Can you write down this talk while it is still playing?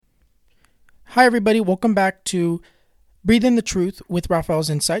Hi, everybody. Welcome back to Breathe in the Truth with Raphael's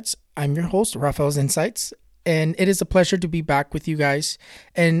Insights. I'm your host, Raphael's Insights, and it is a pleasure to be back with you guys.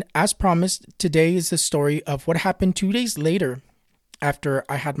 And as promised, today is the story of what happened 2 days later after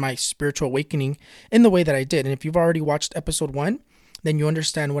I had my spiritual awakening in the way that I did. And if you've already watched episode 1, then you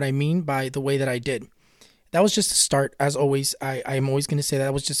understand what I mean by the way that I did. That was just a start, as always. I am always going to say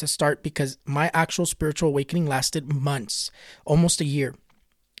that was just a start because my actual spiritual awakening lasted months, almost a year.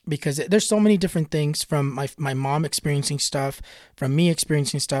 Because there's so many different things from my mom experiencing stuff, from me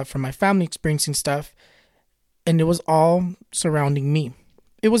experiencing stuff, from my family experiencing stuff, and it was all surrounding me.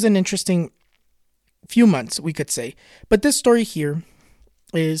 It was an interesting few months, we could say. But this story here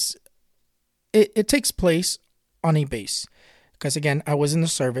is, it takes place on a base. Because again, I was in the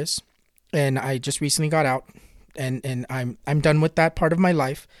service, and I just recently got out, and I'm done with that part of my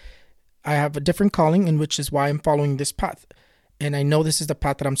life. I have a different calling, and which is why I'm following this path. And I know this is the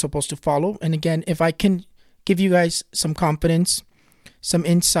path that I'm supposed to follow. And again, if I can give you guys some confidence, some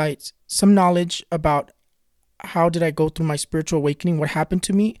insights, some knowledge about how did I go through my spiritual awakening, what happened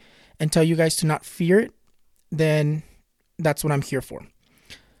to me, and tell you guys to not fear it, then that's what I'm here for.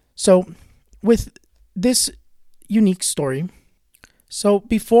 So with this unique story, so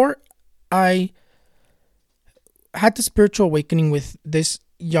before I had the spiritual awakening with this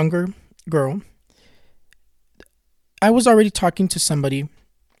younger girl, I was already talking to somebody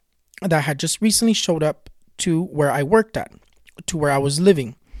that had just recently showed up to where I worked at, to where I was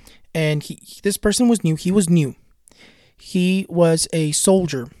living. And this person was new. He was new. He was a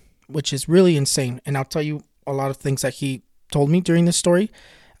soldier, which is really insane. And I'll tell you a lot of things that he told me during this story.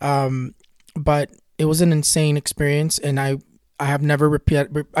 But it was an insane experience. And I've never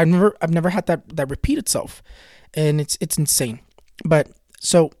had that repeat itself. And it's insane. But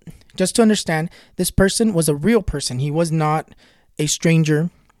so just to understand, this person was a real person. He was not a stranger.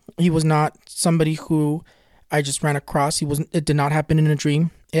 He was not somebody who I just ran across. It did not happen in a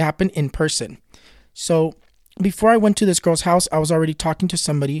dream. It happened in person. So before I went to this girl's house, I was already talking to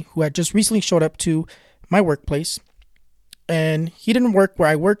somebody who had just recently showed up to my workplace. And he didn't work where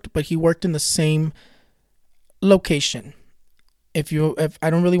I worked, but he worked in the same location. If I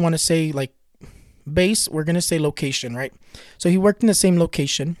don't really want to say like base, we're going to say location, right? So he worked in the same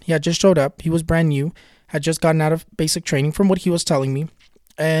location. He had just showed up. He was brand new, had just gotten out of basic training from what he was telling me.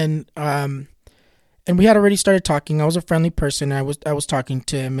 And we had already started talking. I was a friendly person. I was talking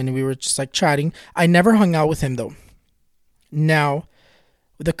to him and we were just like chatting. I never hung out with him though. Now,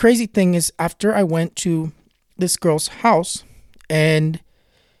 the crazy thing is after I went to this girl's house and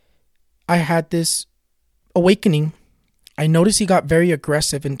I had this awakening, I noticed he got very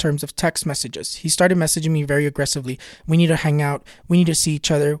aggressive in terms of text messages. He started messaging me very aggressively. We need to hang out. We need to see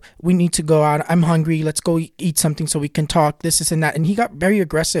each other. We need to go out. I'm hungry. Let's go eat something so we can talk, this and that. And he got very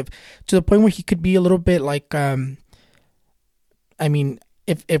aggressive to the point where he could be a little bit like, if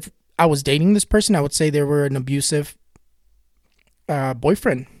I was dating this person, I would say they were an abusive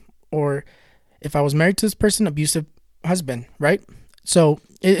boyfriend. Or if I was married to this person, abusive husband, right? So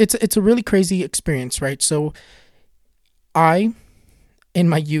it's a really crazy experience, right? So I, in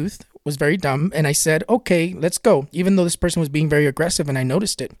my youth, was very dumb, and I said, okay, let's go, even though this person was being very aggressive, and I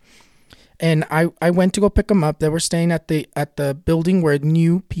noticed it. And I went to go pick them up. They were staying at the building where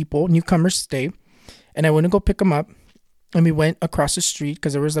newcomers stay, and I went to go pick them up, and we went across the street,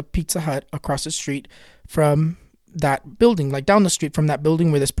 because there was a Pizza Hut across the street from that building, like down the street from that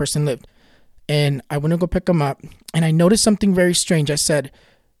building where this person lived. And I went to go pick them up, and I noticed something very strange. I said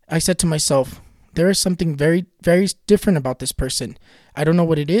to myself, there is something very, very different about this person. I don't know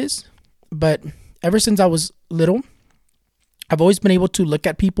what it is, but ever since I was little, I've always been able to look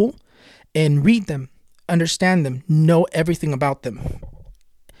at people and read them, understand them, know everything about them.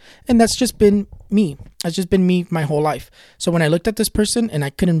 And that's just been me. That's just been me my whole life. So when I looked at this person and I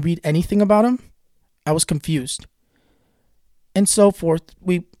couldn't read anything about him, I was confused. And so forth.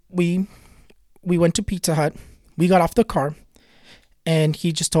 We went to Pizza Hut. We got off the car. And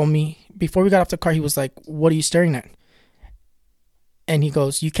he just told me, before we got off the car, he was like, what are you staring at? And he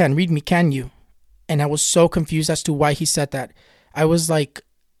goes, you can't read me, can you? And I was so confused as to why he said that. I was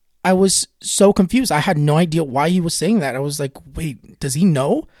so confused. I had no idea why he was saying that. I was like, wait, does he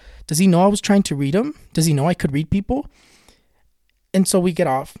know? Does he know I was trying to read him? Does he know I could read people? And so we get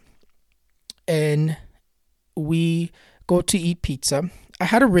off and we go to eat pizza. I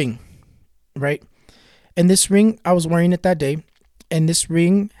had a ring, right? And this ring, I was wearing it that day. And this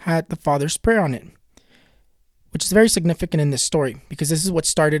ring had the Father's prayer on it, which is very significant in this story because this is what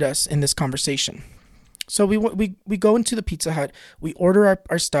started us in this conversation. So we go into the Pizza Hut, we order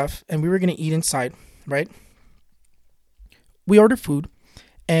our stuff, and we were going to eat inside, right? We order food,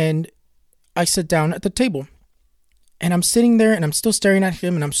 and I sit down at the table. And I'm sitting there and I'm still staring at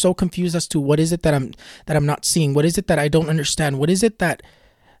him, and I'm so confused as to what is it that I'm not seeing? What is it that I don't understand? What is it that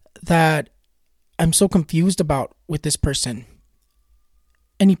I'm so confused about with this person?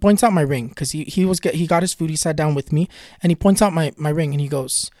 And he points out my ring, because he got his food, he sat down with me, and he points out my ring, and he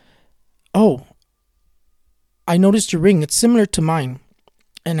goes, "Oh, I noticed your ring. It's similar to mine."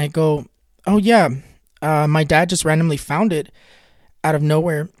 And I go, "Oh yeah, my dad just randomly found it out of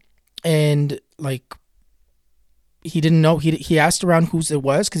nowhere, and like, he didn't know. He asked around whose it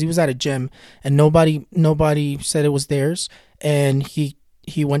was, because he was at a gym, and nobody said it was theirs. And he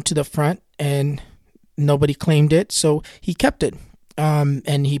went to the front, and nobody claimed it, so he kept it.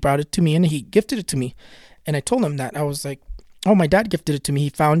 And he brought it to me, and he gifted it to me." And I told him that. I was like, "Oh, my dad gifted it to me. He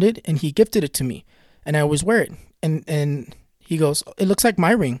found it and he gifted it to me, and I always wear it." And he goes, "It looks like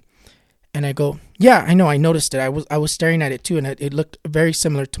my ring." And I go, "Yeah, I know. I noticed it. I was staring at it too, and it looked very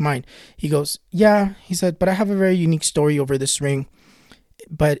similar to mine." He goes, "Yeah," he said, "but I have a very unique story over this ring.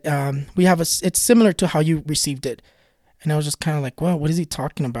 But it's similar to how you received it." And I was just kind of like, "Well, what is he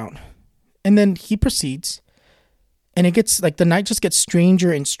talking about?" And then he proceeds, and it gets like, the night just gets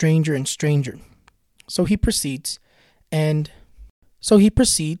stranger and stranger and stranger. So he proceeds,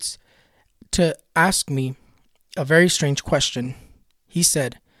 to ask me a very strange question. He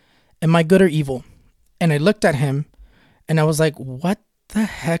said, "Am I good or evil?" And I looked at him, and I was like, "What the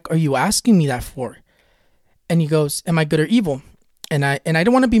heck are you asking me that for?" And he goes, "Am I good or evil?" And I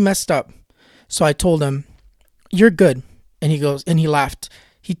don't want to be messed up. So I told him, "You're good." And he goes, and he laughed.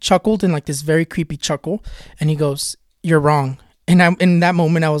 He chuckled in like this very creepy chuckle, and he goes, "You're wrong." And in that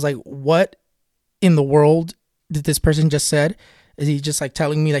moment, I was like, what in the world did this person just said? Is he just like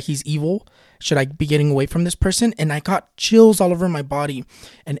telling me that he's evil? Should I be getting away from this person? And I got chills all over my body,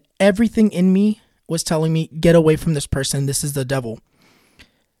 and everything in me was telling me, get away from this person. This is the devil.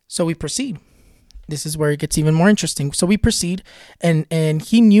 So we proceed. This is where it gets even more interesting. So we proceed, and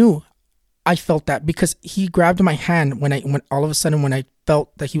he knew I felt that, because he grabbed my hand when all of a sudden when I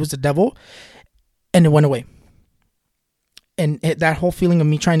felt that he was the devil, and it went away. And that whole feeling of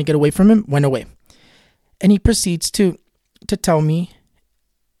me trying to get away from him went away. And he proceeds to tell me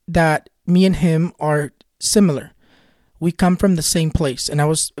that me and him are similar. We come from the same place. And I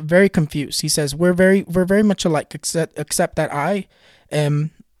was very confused. He says, we're very much alike, except that I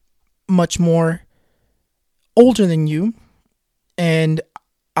am much more older than you, and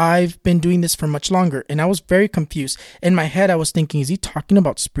I've been doing this for much longer. And I was very confused. In my head, I was thinking, is he talking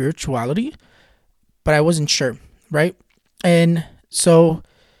about spirituality? But I wasn't sure, right? And so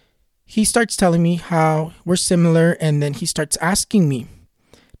he starts telling me how we're similar, and then he starts asking me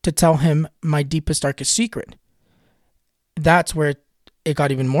to tell him my deepest, darkest secret. That's where it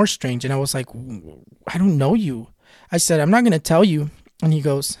got even more strange. And I was like, I don't know you. I said, I'm not going to tell you. And he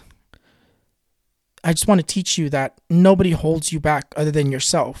goes, I just want to teach you that nobody holds you back other than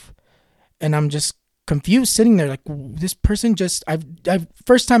yourself. And I'm just confused, sitting there like, this person just, I've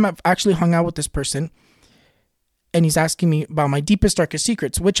first time I've actually hung out with this person, and he's asking me about my deepest, darkest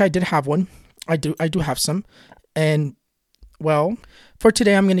secrets, which I did have one. I do have some. And well, for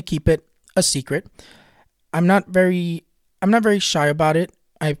today, I'm going to keep it a secret. I'm not very shy about it.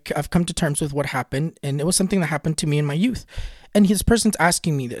 I've come to terms with what happened, and it was something that happened to me in my youth. And his person's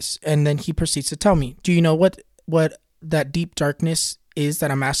asking me this, and then he proceeds to tell me, do you know what that deep darkness is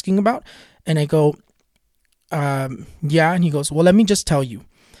that I'm asking about? And I go, yeah. And he goes, well, let me just tell you.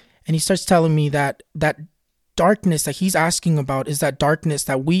 And he starts telling me that darkness that he's asking about is that darkness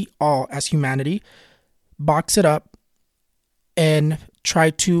that we all, as humanity, box it up and try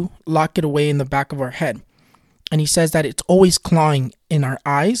to lock it away in the back of our head. And he says that it's always clawing in our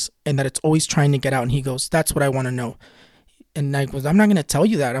eyes, and that it's always trying to get out. And he goes, that's what I want to know. And I goes, I'm not going to tell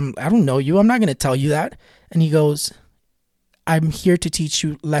you that. I don't know you. I'm not going to tell you that. And he goes, I'm here to teach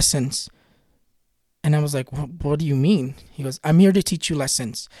you lessons. And I was like, what do you mean? He goes, I'm here to teach you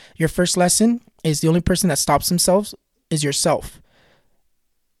lessons. Your first lesson is the only person that stops themselves is yourself.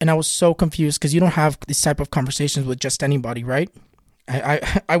 And I was so confused, because you don't have this type of conversations with just anybody, right?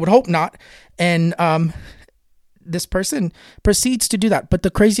 I would hope not. And this person proceeds to do that. But the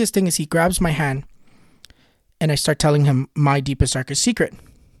craziest thing is he grabs my hand, and I start telling him my deepest, darkest secret.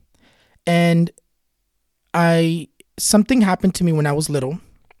 And something happened to me when I was little.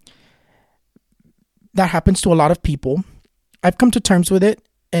 That happens to a lot of people. I've come to terms with it,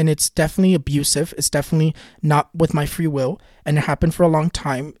 and it's definitely abusive. It's definitely not with my free will, and it happened for a long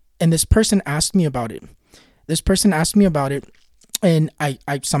time. And this person asked me about it. And I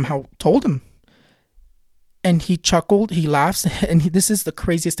somehow told him. And he chuckled, he laughs, and this is the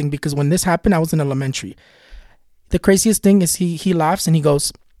craziest thing, because when this happened, I was in elementary. The craziest thing is he laughs, and he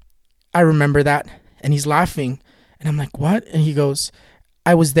goes, I remember that. And he's laughing. And I'm like, what? And he goes,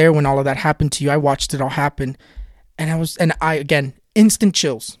 I was there when all of that happened to you. I watched it all happen. And I, again, instant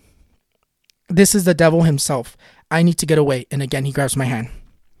chills. This is the devil himself. I need to get away. And again, he grabs my hand.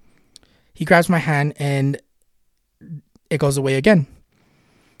 He grabs my hand and it goes away again.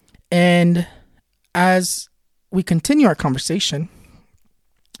 And as we continue our conversation,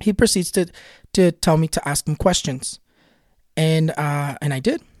 he proceeds to tell me to ask him questions. And I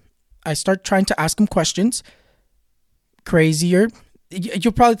did. I start trying to ask him questions. Crazier.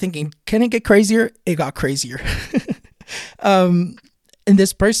 You're probably thinking, can it get crazier? It got crazier. And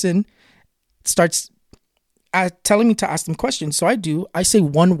this person starts telling me to ask them questions. So I do. I say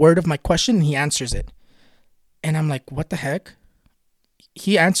one word of my question and he answers it. And I'm like, what the heck?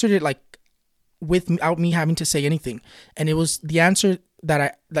 He answered it like without me having to say anything. And it was the answer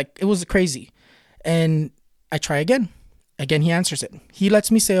that it was crazy. And I try again. Again, he answers it. He lets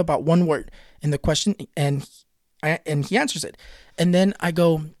me say about one word in the question and he answers it. And then I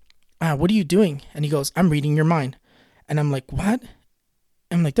go, what are you doing? And he goes, I'm reading your mind. And I'm like, what?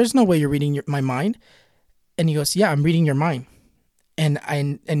 I'm like, there's no way you're reading my mind. And he goes, yeah, I'm reading your mind. And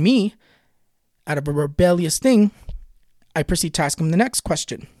me, out of a rebellious thing, I proceed to ask him the next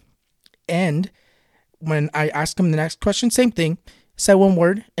question. And when I ask him the next question, same thing, say one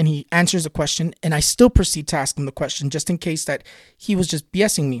word and he answers the question. And I still proceed to ask him the question just in case that he was just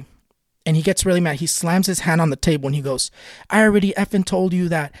BSing me. And he gets really mad. He slams his hand on the table and he goes, I already effing told you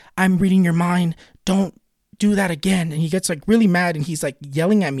that I'm reading your mind. Don't do that again. And he gets like really mad and he's like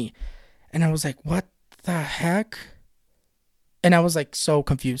yelling at me. And I was like, what the heck? And I was like so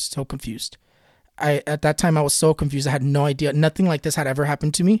confused. At that time I was so confused. I had no idea. Nothing like this had ever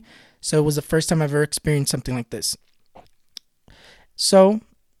happened to me. So it was the first time I've ever experienced something like this. So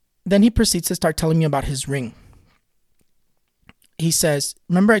then he proceeds to start telling me about his ring. He says,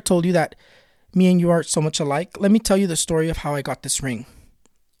 remember I told you that me and you are so much alike? Let me tell you the story of how I got this ring.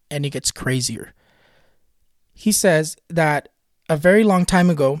 And it gets crazier. He says that a very long time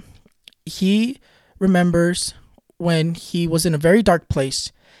ago, he remembers when he was in a very dark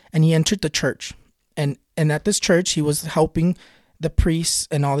place and he entered the church. And at this church, he was helping the priests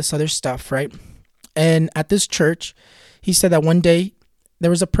and all this other stuff, right? And at this church, he said that one day there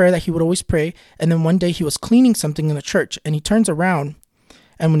was a prayer that he would always pray. And then one day he was cleaning something in the church and he turns around.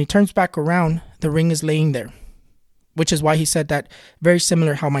 And when he turns back around, the ring is laying there, which is why he said that very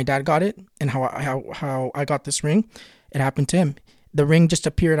similar how my dad got it and how I got this ring. It happened to him. The ring just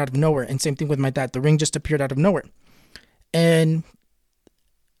appeared out of nowhere. And same thing with my dad. The ring just appeared out of nowhere. And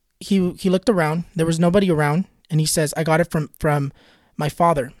he looked around. There was nobody around. And he says, I got it from my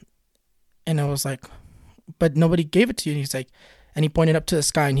father. And I was like, but nobody gave it to you. And he's like, and he pointed up to the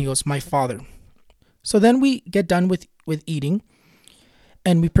sky and he goes, my father. So then we get done with eating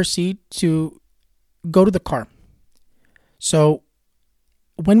and we proceed to go to the car. So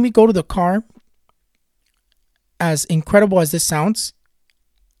when we go to the car, as incredible as this sounds,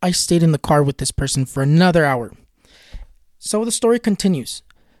 I stayed in the car with this person for another hour. So the story continues.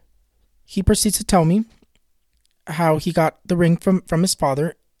 He proceeds to tell me how he got the ring from his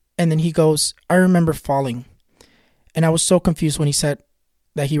father. And then he goes, I remember falling. And I was so confused when he said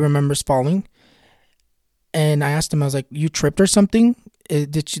that he remembers falling. And I asked him, I was like, you tripped or something?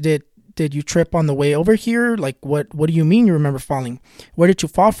 Did you trip on the way over here? Like, what do you mean you remember falling? Where did you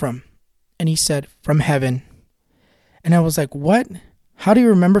fall from? And he said, from heaven. And I was like, what? How do you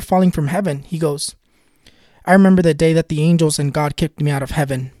remember falling from heaven? He goes, I remember the day that the angels and God kicked me out of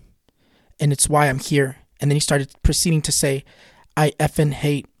heaven. And it's why I'm here. And then he started proceeding to say, I effing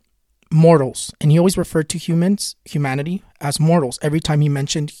hate mortals. And he always referred to humanity as mortals every time he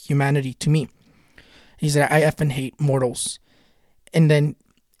mentioned humanity to me. He said, I effing hate mortals. And then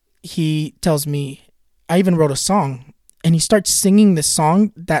he tells me, I even wrote a song. And he starts singing this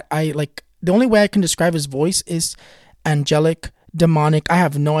song that I like. The only way I can describe his voice is angelic, demonic. I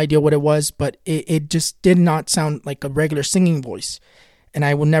have no idea what it was, but it just did not sound like a regular singing voice. And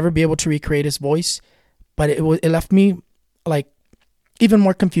I will never be able to recreate his voice. But it left me like even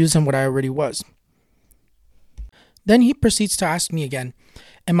more confused than what I already was. Then he proceeds to ask me again,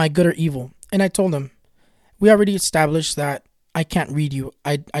 am I good or evil? And I told him, we already established that I can't read you.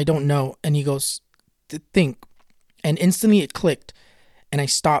 I don't know. And he goes, think. And instantly it clicked. And I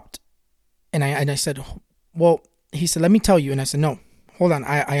stopped. And I said, well, he said, let me tell you. And I said, no, hold on.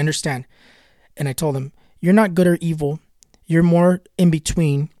 I understand. And I told him, you're not good or evil. You're more in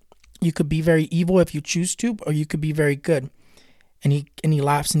between. You could be very evil if you choose to, or you could be very good. And he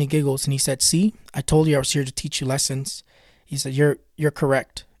laughs and he giggles and he said, see, I told you I was here to teach you lessons. He said, you're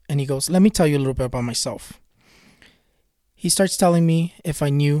correct. And he goes, let me tell you a little bit about myself. he starts telling me if I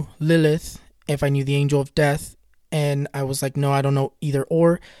knew Lilith, if I knew the angel of death. And I was like, no, I don't know either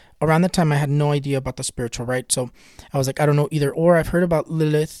or. Around that time, I had no idea about the spiritual, right? So I was like, I don't know either or. I've heard about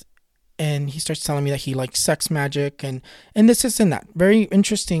Lilith. And he starts telling me that he likes sex magic and this and that. Very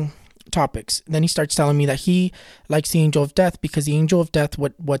interesting topics. Then he starts telling me that he likes the angel of death because the angel of death,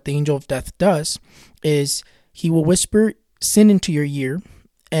 what the angel of death does is he will whisper sin into your ear.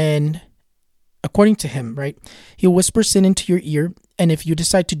 And according to him, right, he'll whisper sin into your ear. And if you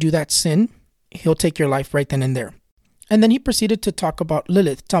decide to do that sin, he'll take your life right then and there. And then he proceeded to talk about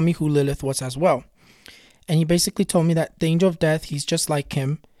Lilith, tell me who Lilith was as well. And he basically told me that the angel of death, he's just like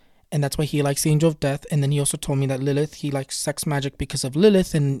him. And that's why he likes the angel of death. And then he also told me that Lilith, he likes sex magic because of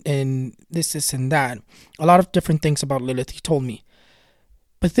Lilith and this and that. A lot of different things about Lilith he told me.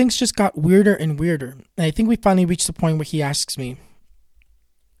 But things just got weirder and weirder. And I think we finally reached the point where he asks me,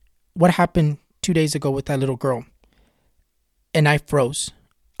 what happened 2 days ago with that little girl? And I froze.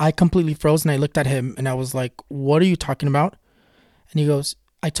 I completely froze and I looked at him and I was like, what are you talking about? And he goes,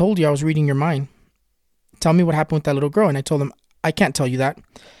 I told you I was reading your mind. Tell me what happened with that little girl. And I told him, I can't tell you that.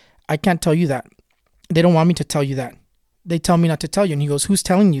 I can't tell you that. They don't want me to tell you that. They tell me not to tell you. And he goes, who's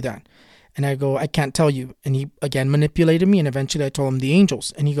telling you that? And I go, I can't tell you. And he again manipulated me. And eventually I told him the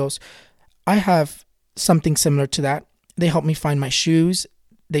angels. And he goes, I have something similar to that. They help me find my shoes.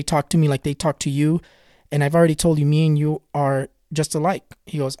 They talk to me like they talk to you. And I've already told you, me and you are just alike.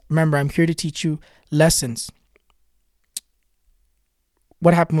 He goes, remember, I'm here to teach you lessons.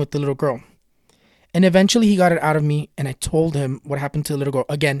 What happened with the little girl? And eventually he got it out of me and I told him what happened to the little girl.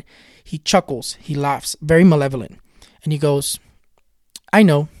 Again, he chuckles, he laughs, very malevolent. And he goes, I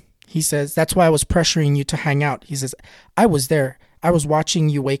know. He says, that's why I was pressuring you to hang out. He says, I was there. I was watching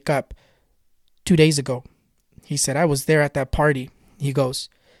you wake up 2 days ago. He said, I was there at that party. He goes,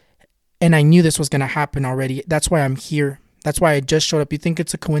 and I knew this was going to happen already. That's why I'm here. That's why I just showed up. You think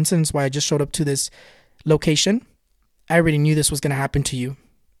it's a coincidence why I just showed up to this location? I already knew this was going to happen to you.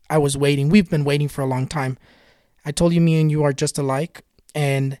 I was waiting. We've been waiting for a long time. I told you me and you are just alike.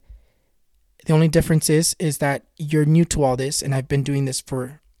 And the only difference is that you're new to all this. And I've been doing this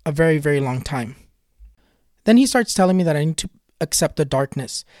for a very, very long time. Then he starts telling me that I need to accept the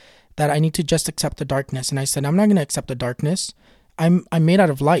darkness. That I need to just accept the darkness. And I said, I'm not going to accept the darkness. I'm made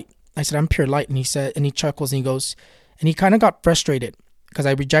out of light. I said, I'm pure light. And he said, and he chuckles and he goes, and he kind of got frustrated because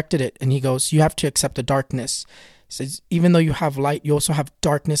I rejected it. And he goes, you have to accept the darkness. He says, even though you have light, you also have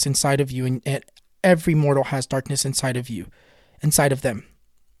darkness inside of you. And every mortal has darkness inside of you, inside of them.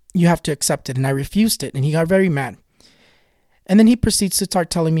 You have to accept it. And I refused it. And he got very mad. And then he proceeds to start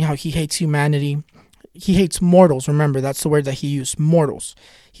telling me how he hates humanity. He hates mortals. Remember, that's the word that he used, mortals.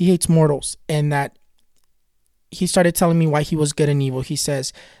 He hates mortals. And that he started telling me why he was good and evil. He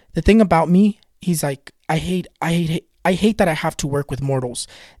says, the thing about me, he's like, I hate that I have to work with mortals,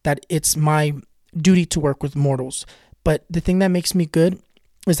 that it's my duty to work with mortals. But the thing that makes me good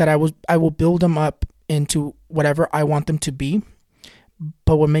is that I will build them up into whatever I want them to be.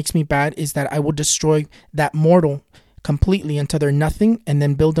 But what makes me bad is that I will destroy that mortal completely until they're nothing and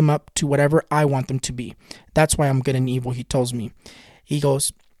then build them up to whatever I want them to be. That's why I'm good and evil, he tells me. He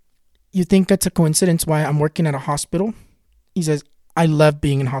goes, you think that's a coincidence why I'm working at a hospital? He says, I love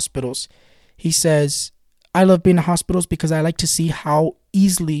being in hospitals. He says, I love being in hospitals because I like to see how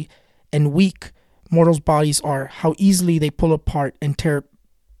easily and weak mortals' bodies are, how easily they pull apart and tear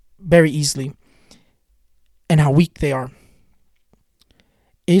very easily, and how weak they are.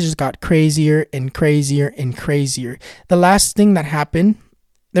 It just got crazier and crazier and crazier. The last thing that happened,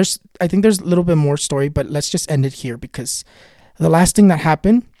 I think there's a little bit more story, but let's just end it here because the last thing that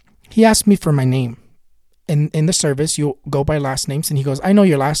happened, he asked me for my name. In the service, you'll go by last names. And he goes, I know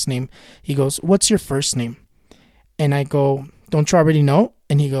your last name. He goes, what's your first name? And I go, don't you already know?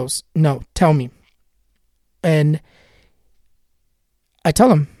 And he goes, no, tell me. And I tell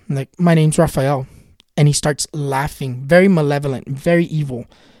him, like, my name's Raphael. And he starts laughing, very malevolent, very evil.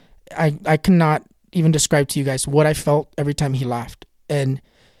 I cannot even describe to you guys what I felt every time he laughed. And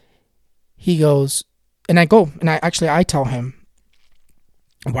he goes, and I go, and I tell him,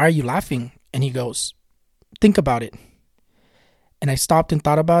 why are you laughing? And he goes, think about it. And I stopped and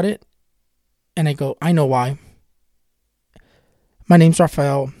thought about it. And I go, I know why. My name's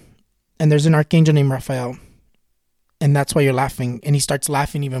Raphael. And there's an archangel named Raphael. And that's why you're laughing. And he starts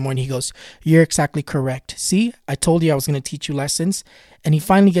laughing even more. And he goes, you're exactly correct. See, I told you I was going to teach you lessons. And he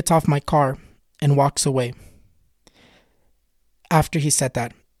finally gets off my car and walks away. After he said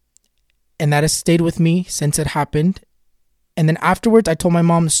that. And that has stayed with me since it happened. And then afterwards, I told my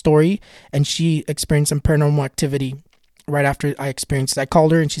mom the story. And she experienced some paranormal activity right after I experienced it. I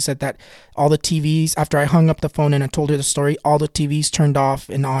called her and she said that all the TVs, after I hung up the phone and I told her the story, all the TVs turned off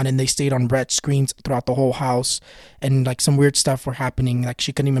and on and they stayed on red screens throughout the whole house, and like some weird stuff were happening. Like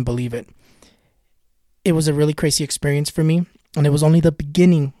she couldn't even believe it. It was a really crazy experience for me, and it was only the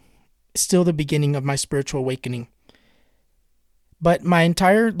beginning, still the beginning of my spiritual awakening. But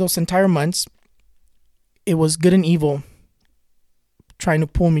those entire months, it was good and evil trying to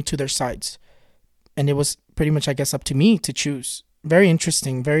pull me to their sides. And it was pretty much, I guess, up to me to choose. Very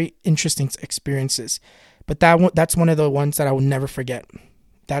interesting experiences. But that's one of the ones that I will never forget.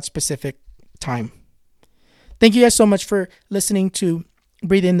 That specific time. Thank you guys so much for listening to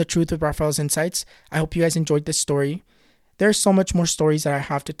Breathe In the Truth with Raphael's Insights. I hope you guys enjoyed this story. There's so much more stories that I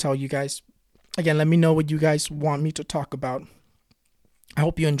have to tell you guys. Again, let me know what you guys want me to talk about. I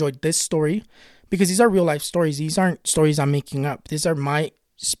hope you enjoyed this story, because these are real life stories. These aren't stories I'm making up. These are my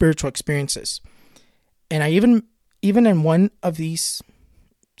spiritual experiences. And I even in one of these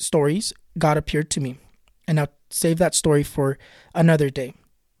stories, God appeared to me. And I'll save that story for another day.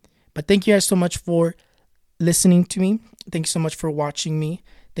 But thank you guys so much for listening to me. Thank you so much for watching me.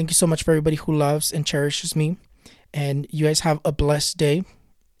 Thank you so much for everybody who loves and cherishes me. And you guys have a blessed day.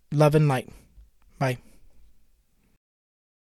 Love and light. Bye.